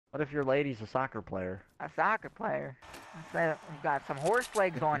What if your lady's a soccer player? A soccer player. I said you got some horse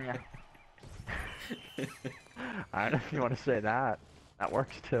legs on you. I don't know if you want to say that. That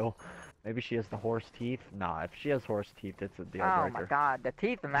works too. Maybe she has the horse teeth. Nah, if she has horse teeth, it's a deal Oh breaker. my god, the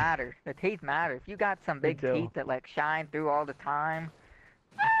teeth matter. The teeth matter. If you got some They big do. teeth that like shine through all the time,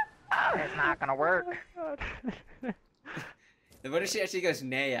 it's not gonna work. Oh my What if she actually goes,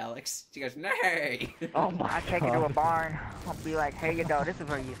 nay, Alex? She goes, nay. god. Oh my I take her to a barn. I'll be like, here you go. This is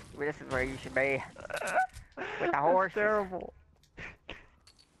where you should be. With the horse. Terrible.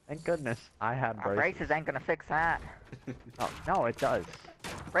 Thank goodness I had braces. Braces ain't gonna fix that. Oh, no, it does.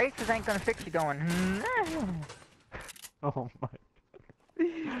 Braces ain't gonna fix you going. Oh my.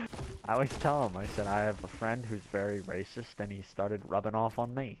 I always tell him, I said, I have a friend who's very racist, and he started rubbing off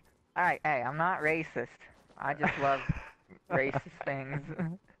on me. Alright, hey, I'm not racist. I just love racist things.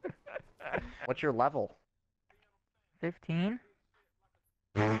 What's your level? 15?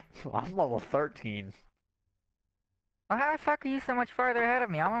 I'm level 13. Well, how the fuck are you so much farther ahead of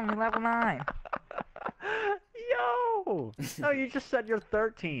me? I'm only level 9. Yo! No, you just said you're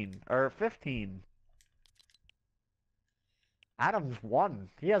 13. Or 15. Adam's 1.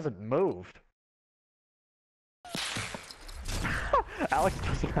 He hasn't moved. Alex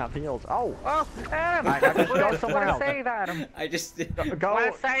doesn't have heals. Oh! Oh, Adam! I just go somewhere else. Save Adam. I just...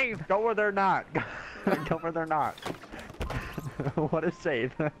 Go, Save! go where they're not. Go where they're not. What a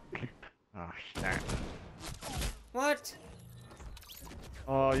save. Oh, shit. What?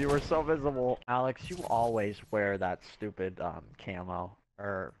 Oh, you were so visible. Alex, you always wear that stupid camo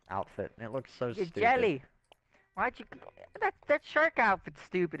or outfit. It looks so You're stupid. jelly. Why'd you... That shark outfit's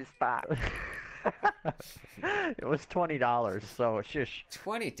stupid as fuck. It was $20, so shush.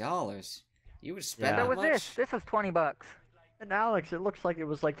 $20? You would spend Yeah. that What was much? this? This was 20 bucks. And Alex, it looks like it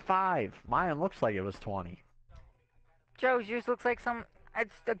was like 5. Mine looks like it was 20. Joe's yours looks like some...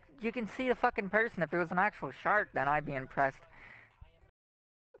 you can see the fucking person. If it was an actual shark, then I'd be impressed.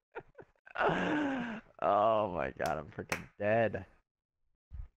 Oh my god, I'm freaking dead.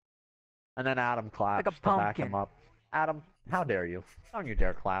 And then Adam claps Like a to back pumpkin. him up. Adam, how dare you? Don't you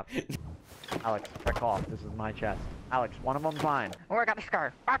dare clap. Alex, back off. This is my chest. Alex, one of them's mine. Oh, I got the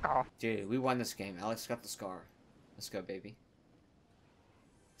scar. Fuck off. Dude, we won this game. Alex got the scar. Let's go, baby.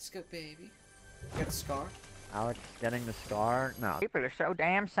 Let's go, baby. You got the scar? Alex getting the scar? No. People are so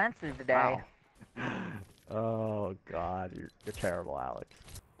damn sensitive today. Wow. Oh god, you're terrible, Alex.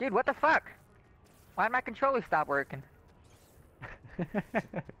 Dude, what the fuck? Why'd my controller stop working?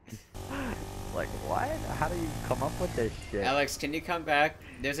 Like, what? How do you come up with this shit? Alex, can you come back?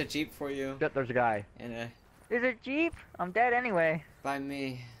 There's a Jeep for you. Shit, there's a guy. And, Is it Jeep? I'm dead anyway. by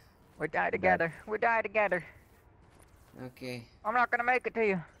me. We die together. We die together. Okay. I'm not gonna make it to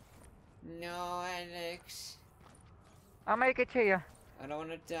you. No, Alex. I'll make it to you. I don't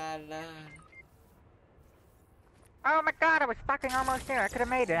want to die alone. Oh my god, I was fucking almost there. I could have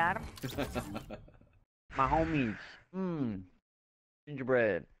made it, Adam. My homies.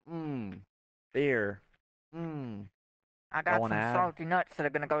 Gingerbread. Beer. I got Going some at 'em. salty nuts that are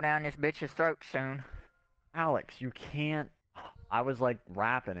gonna go down this bitch's throat soon. Alex, you can't. I was like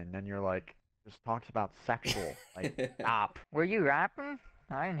rapping, and then you're like, just talks about sexual. Like, stop. Were you rapping?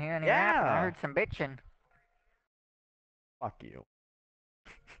 I didn't hear any Yeah. rapping. I heard some bitching. Fuck you.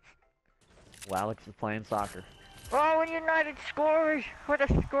 Well, Alex is playing soccer. Oh, when United scores! What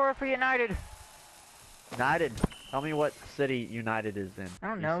a score for United! United. Tell me what city United is in. I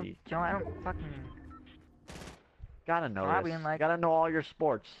don't know, DC. Joe. I don't fucking. Gotta know Probably this. in, like- Gotta know all your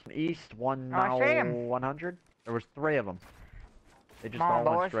sports. East, one Oh, I see 'em. 100. There was 3 of them. They just Come on, all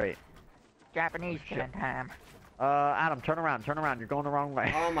went boys. straight. Japanese Shit. killing time. Adam, turn around, turn around. You're going the wrong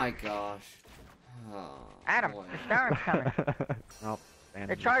way. Oh my gosh. Oh, Adam, boy. the storm's coming. Nope.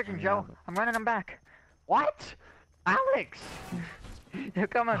 They're charging, Joe. I'm running them back. What? Alex! They're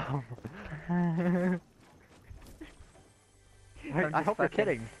coming. I'm I just hope you're fucking-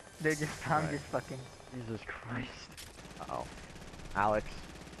 kidding. They're just. I'm Right. just fucking. Jesus Christ. Uh-oh. Alex.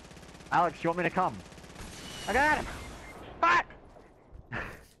 Alex, you want me to come? I got him. Fuck!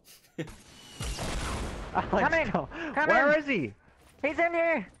 Alex, Come in, go. come Where in. is he? He's in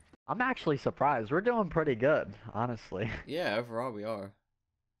here. I'm actually surprised. We're doing pretty good, honestly. Yeah, overall we are.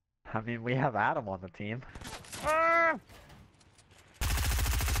 I mean, we have Adam on the team. Ah!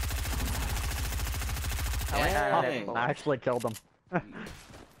 Oh, wait, no, Dang. no, I actually killed him.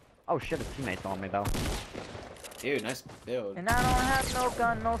 Oh shit, his teammate's on me though. Dude, nice build. And I don't have no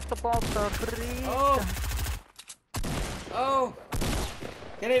gun, no support, please. Oh! Oh!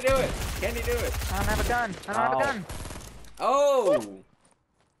 Can he do it? Can he do it? I don't have a gun. I don't have a gun. Oh!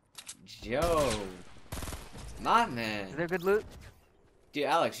 Joe. My man. Is there good loot? Dude,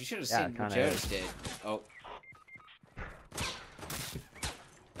 Alex, you should have Yeah, seen what kinda Joe's did. Oh.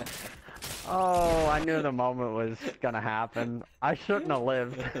 Oh, I knew the moment was gonna happen. I shouldn't have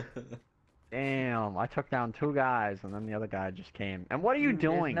lived. Damn, I took down 2 guys, and then the other guy just came. And what are you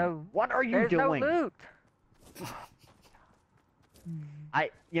doing? What are you doing? There's no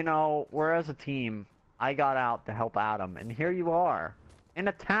loot. You know, we're as a team. I got out to help Adam, and here you are, in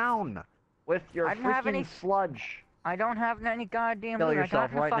a town, with your I didn't have freaking any- sludge. I don't have any goddamn Kill loot.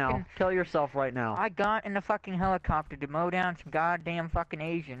 yourself right now. Kill yourself right now. I got in the fucking helicopter to mow down some goddamn fucking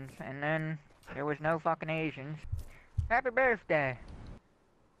Asians, and then there was no fucking Asians. Happy birthday.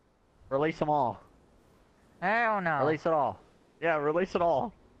 Release them all. Hell no. Release it all. Yeah, release it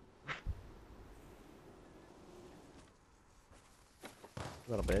all.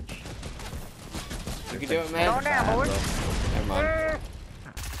 Little bitch. You can do it, man. Going down, boys. Never mind.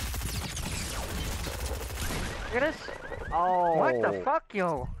 Look at this. Oh. What the fuck,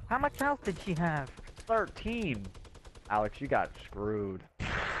 yo? How much health did she have? 13. Alex, you got screwed.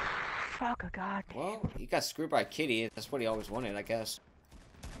 Fuck a god. Well, he got screwed by Kitty. That's what he always wanted, I guess.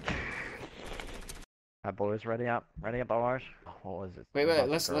 Alright, boys, ready up? Ready up, ours? What was it? Wait, About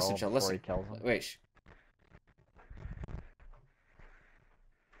the listen, girl Joe, before listen. he kills him? Wait.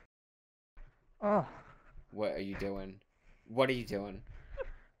 Oh. What are you doing? What are you doing?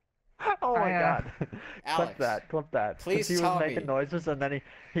 Oh my god. Alex, clip that. please he was tell making me. noises and then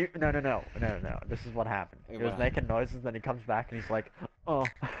he no. This is what happened. Wait, He was what making noises, then he comes back and he's like, oh.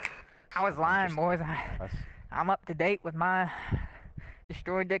 I was lying, Just- boys. Us. I'm up to date with my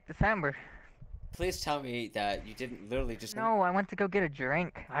Destroy Dick December. Please tell me that you didn't literally just... No, I went to go get a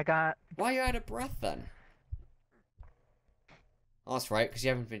drink. I got... Why are you out of breath, then? Oh, that's right, because you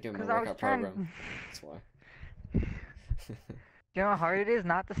haven't been doing the 'Cause I was workout trying... program. That's why. You know how hard it is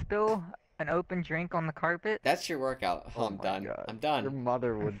not to spill an open drink on the carpet? That's your workout. Oh, Oh I'm my done. God. I'm done. Your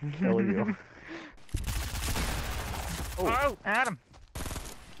mother would kill you. Oh, Adam!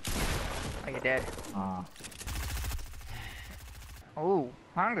 Oh, you're dead. Oh,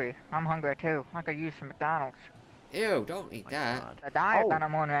 hungry. I'm hungry too. I could use some McDonald's. Ew, don't eat My that. God. The diet Oh. that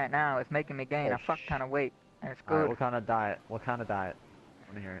I'm on right now is making me gain Oh, a fuck ton of weight, and it's Alright, good. what kind of diet? What kind of diet? I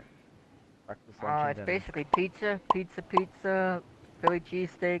want to hear it. Breakfast, lunch, Oh, and it's dinner. basically pizza, Philly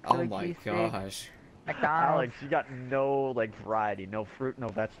cheesesteak, Oh Philly my cheesesteak, gosh. McDonald's. Alex, you got no, like, variety. No fruit, no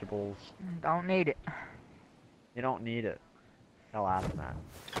vegetables. Don't need it. You don't need it. Tell Adam that.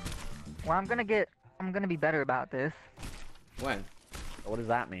 Well, I'm gonna be better about this. When? What does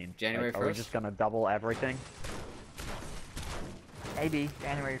that mean? January Like, are we 1st? just gonna double everything? Maybe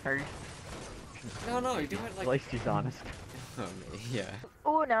January 1st. No, you do it At like... least he's honest. Oh, yeah.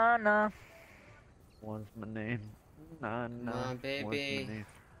 Oh, nah. What's my name? Nah, nah. Come on, baby.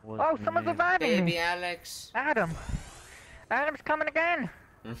 What's Oh, my someone's name? reviving Baby me. Alex. Adam's coming again.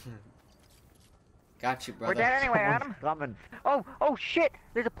 Got you, brother. We're dead anyway, Someone's Adam. coming. Oh shit!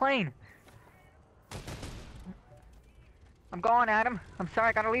 There's a plane. I'm going, Adam. I'm sorry,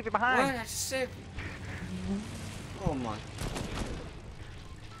 I gotta leave you What? behind. I just saved you. Oh my.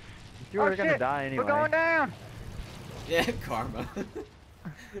 You were Oh, gonna shit. die anyway. We're going down. Yeah, karma.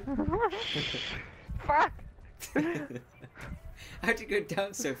 Fuck. How'd you go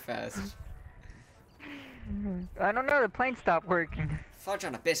down so fast? I don't know. The plane stopped working. Fudge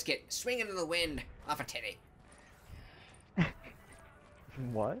on a biscuit, swinging in the wind, off a titty.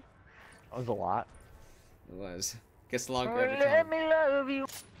 What? That was a lot. It was. Gets longer Oh, every let time. me love you.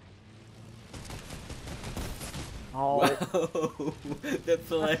 Oh, Whoa, the that's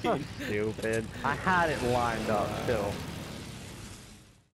so plane. stupid. I had it lined up too.